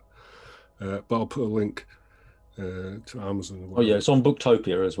mention that, but I'll put a link to Amazon. Oh yeah, it's on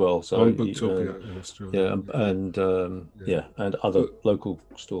Booktopia as well. So on Booktopia in Australia. Yeah, and other local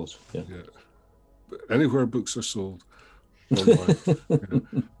stores. Yeah. Anywhere books are sold online.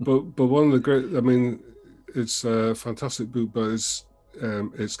 But one of the great, I mean, it's a fantastic book, but it's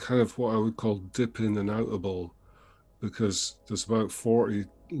kind of what I would call dip in and outable, because there's about 40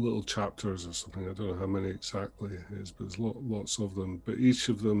 little chapters or something. I don't know how many exactly it is, but there's lots of them. But each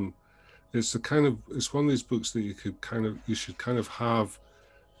of them, it's one of these books that you should kind of have,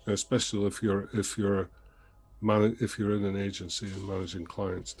 especially if you're in an agency and managing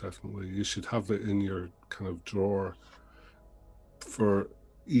clients. Definitely you should have it in your kind of drawer, for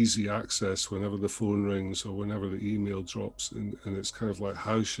easy access whenever the phone rings or whenever the email drops, and it's kind of like,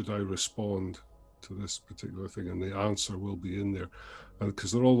 how should I respond to this particular thing? And the answer will be in there, and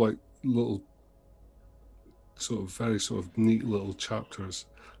because they're all like little sort of very sort of neat little chapters.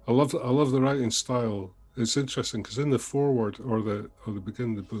 I love the writing style. It's interesting because in the foreword or the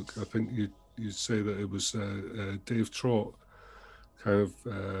beginning of the book, I think you say that it was Dave Trott kind of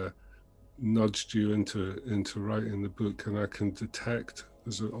nudged you into writing the book, and I can detect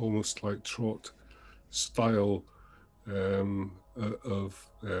there's almost like Trott style of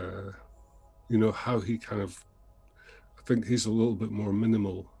how he kind of, I think he's a little bit more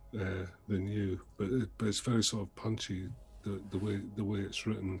minimal than you, but it's very sort of punchy the way it's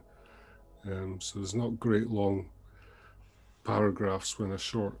written. So there's not great long paragraphs when a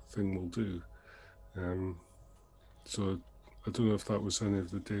short thing will do. So I don't know if that was any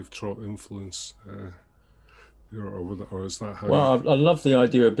of the Dave Trott influence, or is that how? Well, I love the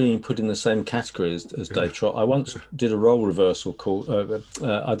idea of being put in the same category as Dave Trott. I once did a role reversal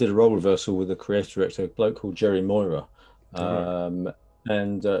I did a role reversal with a creative director, a bloke called Jerry Moira.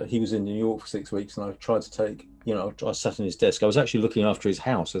 And he was in New York for 6 weeks, and I tried to take, I sat in his desk. I was actually looking after his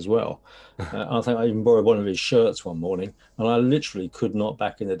house as well. I think I even borrowed one of his shirts one morning, and I literally could not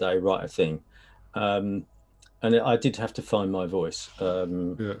back in the day write a thing. And I did have to find my voice.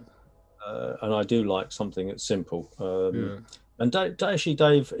 And I do like something that's simple. And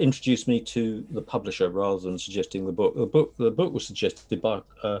Dave introduced me to the publisher rather than suggesting the book. The book was suggested by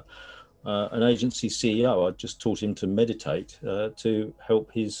an agency CEO. I just taught him to meditate to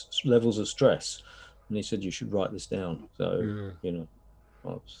help his levels of stress, and he said you should write this down. So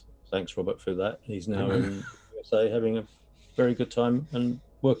well, thanks Robert for that. He's now in USA having a very good time and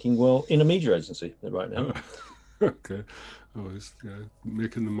working well in a media agency right now. Okay. Always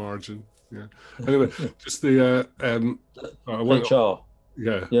making the margin. Yeah. Anyway, just the HR.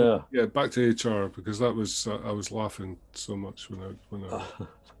 Yeah. Back to HR, because that was I was laughing so much when I.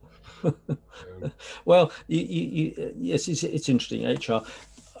 Well, yes, it's interesting. HR.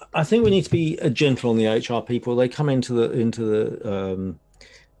 I think we need to be gentle on the HR people. They come into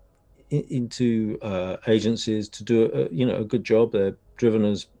agencies to do a good job. They're driven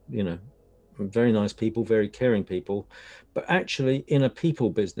as very nice people, very caring people, but actually in a people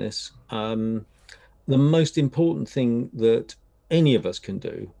business, the most important thing that any of us can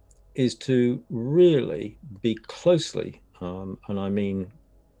do is to really be closely, and I mean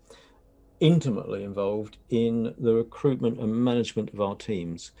intimately involved in the recruitment and management of our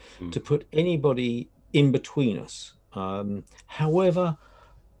teams, to put anybody in between us, however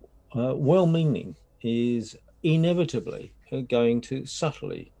well-meaning, is inevitably going to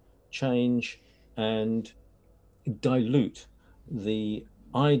subtly change and dilute the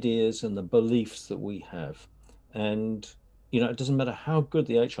ideas and the beliefs that we have. And it doesn't matter how good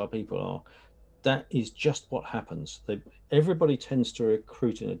the HR people are, that is just what happens. Everybody tends to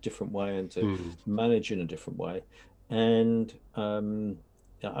recruit in a different way and to manage in a different way. And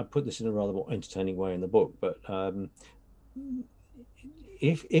I put this in a rather more entertaining way in the book, but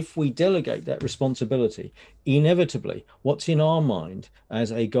if we delegate that responsibility, inevitably what's in our mind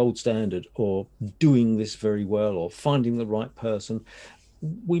as a gold standard, or doing this very well, or finding the right person,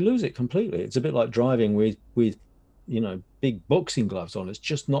 we lose it completely. It's a bit like driving with big boxing gloves on. It's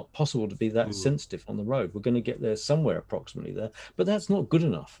just not possible to be that sensitive on the road. We're going to get there somewhere approximately there, but that's not good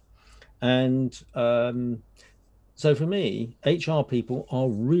enough. And so for me, HR people are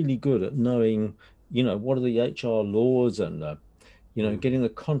really good at knowing, what are the HR laws and getting the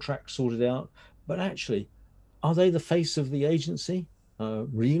contract sorted out. But actually, are they the face of the agency?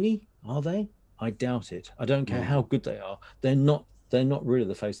 Really? Are they? I doubt it. I don't care how good they are. They're not really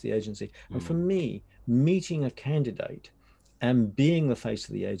the face of the agency. And for me, meeting a candidate and being the face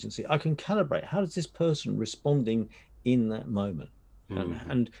of the agency, I can calibrate. How is this person responding in that moment?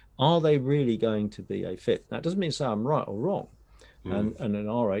 And are they really going to be a fit? That doesn't mean to say I'm right or wrong. And in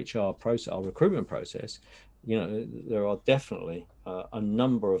our HR process, our recruitment process, there are definitely a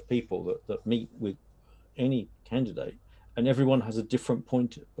number of people that meet with any candidate, and everyone has a different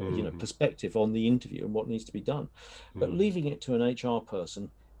point, perspective on the interview and what needs to be done. But leaving it to an HR person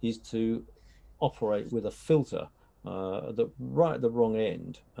is to operate with a filter right at the wrong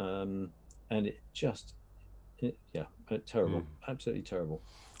end, and it just, terrible, absolutely terrible.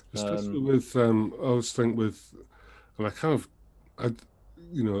 Especially with, I always think with, and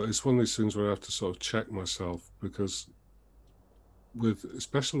it's one of these things where I have to sort of check myself, because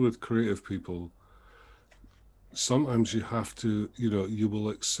especially with creative people, sometimes you have to, you will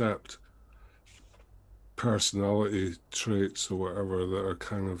accept personality traits or whatever that are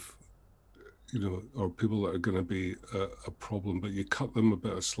kind of, or people that are going to be a problem, but you cut them a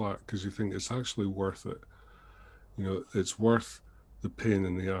bit of slack because you think it's actually worth it. It's worth the pain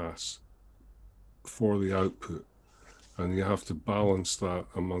in the ass for the output, and you have to balance that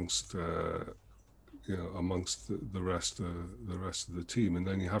amongst amongst the rest of the team, and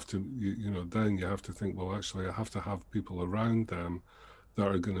then you have to then you have to think, well, actually I have to have people around them that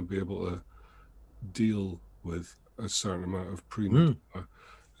are going to be able to deal with a certain amount of premature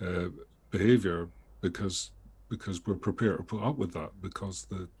behavior because we're prepared to put up with that because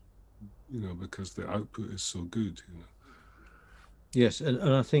the output is so good. Yes, and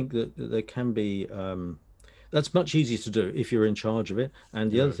I think that there can be that's much easier to do if you're in charge of it.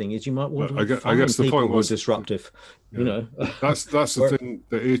 And the other thing is you might want to I guess the people point was disruptive. That's the thing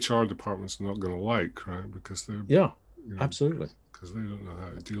the HR department's not going to like, right? Because they're absolutely, because they don't know how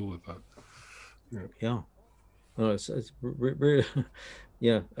to deal with that. No, it's really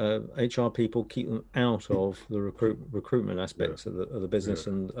HR people, keep them out of the recruitment aspects of the business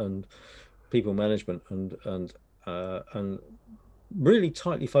and people management and really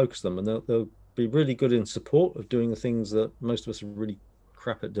tightly focus them, and they'll be really good in support of doing the things that most of us are really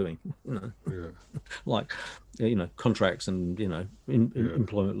crap at doing. Like contracts and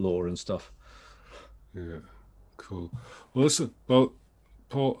employment law and stuff. Yeah, cool. Well, listen,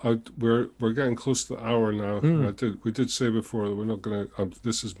 Paul, we're getting close to the hour now. We did say before that we're not going to.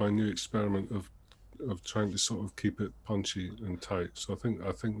 This is my new experiment of trying to sort of keep it punchy and tight. So I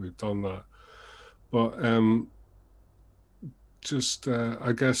think we've done that. But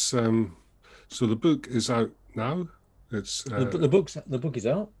I guess. So the book is out now. It's the book is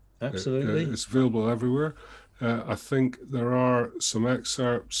out. Absolutely, it's available everywhere. I think there are some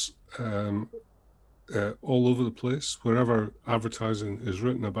excerpts. All over the place, wherever advertising is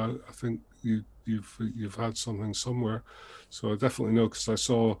written about. I think you've had something somewhere, so I definitely know because I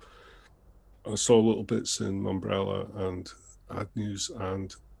saw little bits in Umbrella and Ad News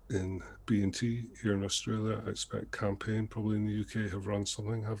and in B&T here in Australia. I expect Campaign probably in the UK have run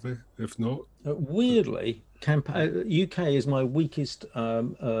something, have they? If not, weirdly, UK is my weakest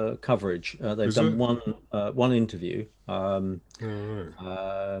coverage. They've done one interview. But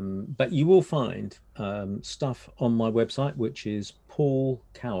you will find stuff on my website, which is Paul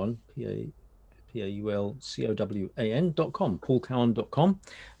Cowan, PaulCowan.com, paulcowan.com,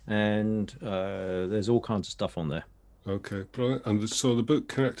 and there's all kinds of stuff on there. Okay, brilliant. And so the book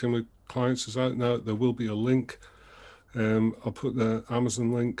Connecting with Clients is out now. There will be a link. I'll put the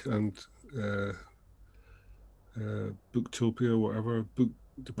Amazon link and Booktopia, whatever, Book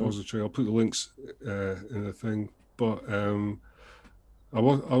Depository. I'll put the links in the thing. But I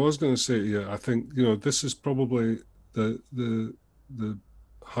was going to say, I think this is probably the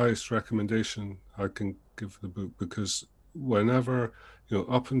highest recommendation I can give the book, because whenever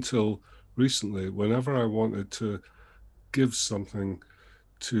up until recently, whenever I wanted to give something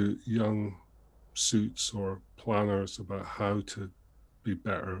to young suits or planners about how to be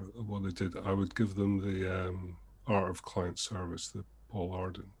better at what they did, I would give them the Art of Client Service, the Paul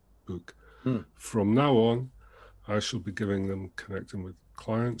Arden book. From now on, I shall be giving them Connecting with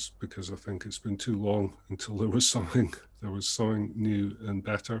Clients, because I think it's been too long until there was something new and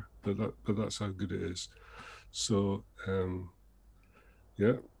better, but that's how good it is. So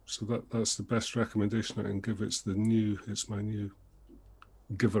so that's the best recommendation I can give. It's my new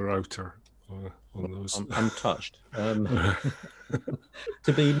giver outer on those. I'm touched. To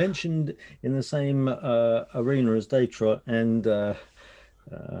be mentioned in the same arena as Dave Trott and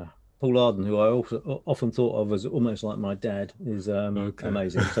Paul Arden, who I also often thought of as almost like my dad, is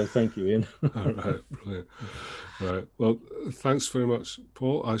amazing. So thank you, Ian. All right, brilliant. Right. Well, thanks very much,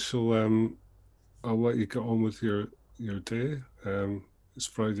 Paul. I shall I'll let you get on with your day. It's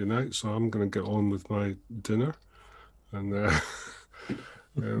Friday night, so I'm going to get on with my dinner. And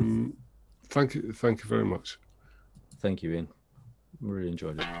thank you very much. Thank you, Ian. Really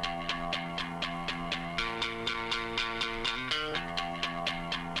enjoyed it.